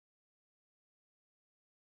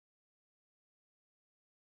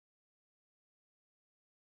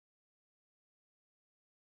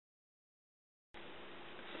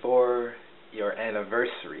For your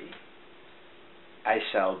anniversary, I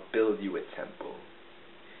shall build you a temple.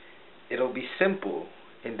 It'll be simple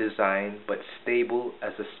in design, but stable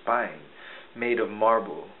as a spine, made of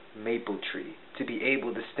marble, maple tree, to be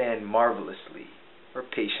able to stand marvelously or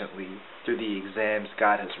patiently through the exams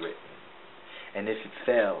God has written. And if it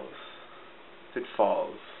fails, if it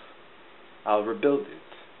falls, I'll rebuild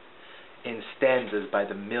it in stanzas by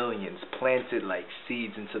the millions, planted like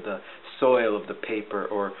seeds into the soil of the paper,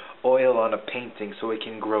 or oil on a painting so it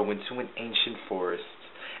can grow into an ancient forest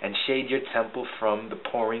and shade your temple from the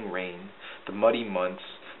pouring rain, the muddy months,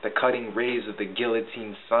 the cutting rays of the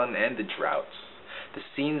guillotine sun, and the droughts, the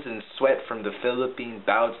scenes in sweat from the Philippine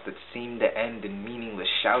bouts that seemed to end in meaningless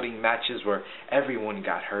shouting matches where everyone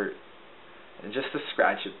got hurt, and just a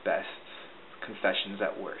scratch at best, confessions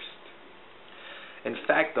at worst. In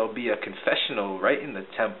fact, there'll be a confessional right in the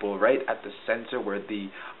temple, right at the center where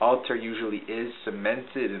the altar usually is,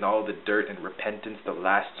 cemented in all the dirt and repentance the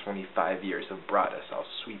last 25 years have brought us. I'll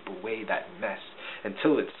sweep away that mess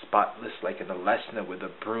until it's spotless like an Alesna with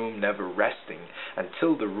a broom never resting,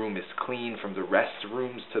 until the room is clean from the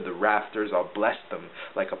restrooms to the rafters. I'll bless them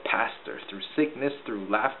like a pastor, through sickness, through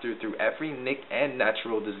laughter, through every nick and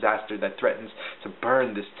natural disaster that threatens to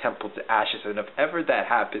burn this temple to ashes. And if ever that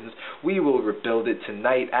happens, we will rebuild it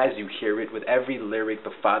tonight as you hear it, with every lyric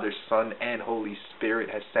the Father, Son, and Holy Spirit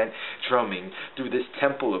has sent drumming through this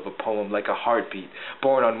temple of a poem like a heartbeat,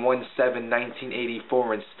 born on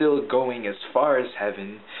 1/7/1984 and still going as far as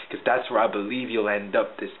heaven, because that's where I believe you'll end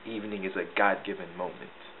up this evening, is a God-given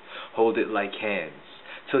moment. Hold it like hands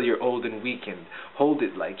till you're old and weakened. Hold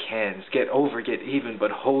it like hands. Get over, get even,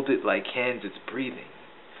 but hold it like hands. It's breathing.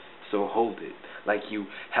 So hold it like you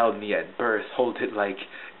held me at birth. Hold it like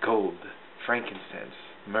gold, frankincense,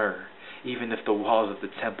 myrrh, even if the walls of the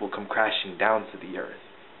temple come crashing down to the earth.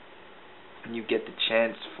 And you get the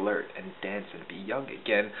chance, flirt and dance and be young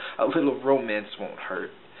again. A little romance won't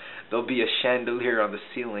hurt. There'll be a chandelier on the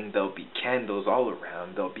ceiling, there'll be candles all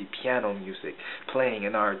around, there'll be piano music playing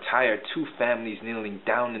in our attire, two families kneeling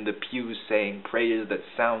down in the pews saying prayers that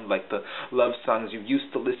sound like the love songs you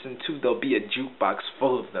used to listen to. There'll be a jukebox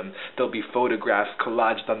full of them, there'll be photographs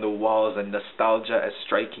collaged on the walls, and nostalgia as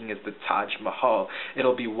striking as the Taj Mahal.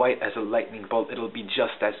 It'll be white as a lightning bolt, it'll be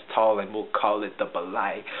just as tall, and we'll call it the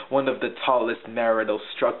Balay, one of the tallest marital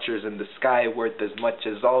structures in the sky, worth as much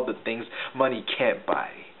as all the things money can't buy.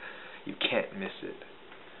 You can't miss it.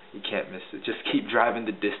 You can't miss it. Just keep driving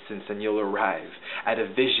the distance and you'll arrive at a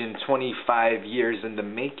vision 25 years in the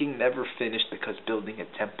making, never finished, because building a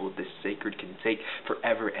temple this sacred can take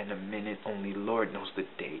forever and a minute. Only Lord knows the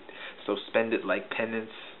date. So spend it like penance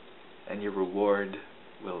and your reward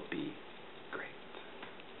will be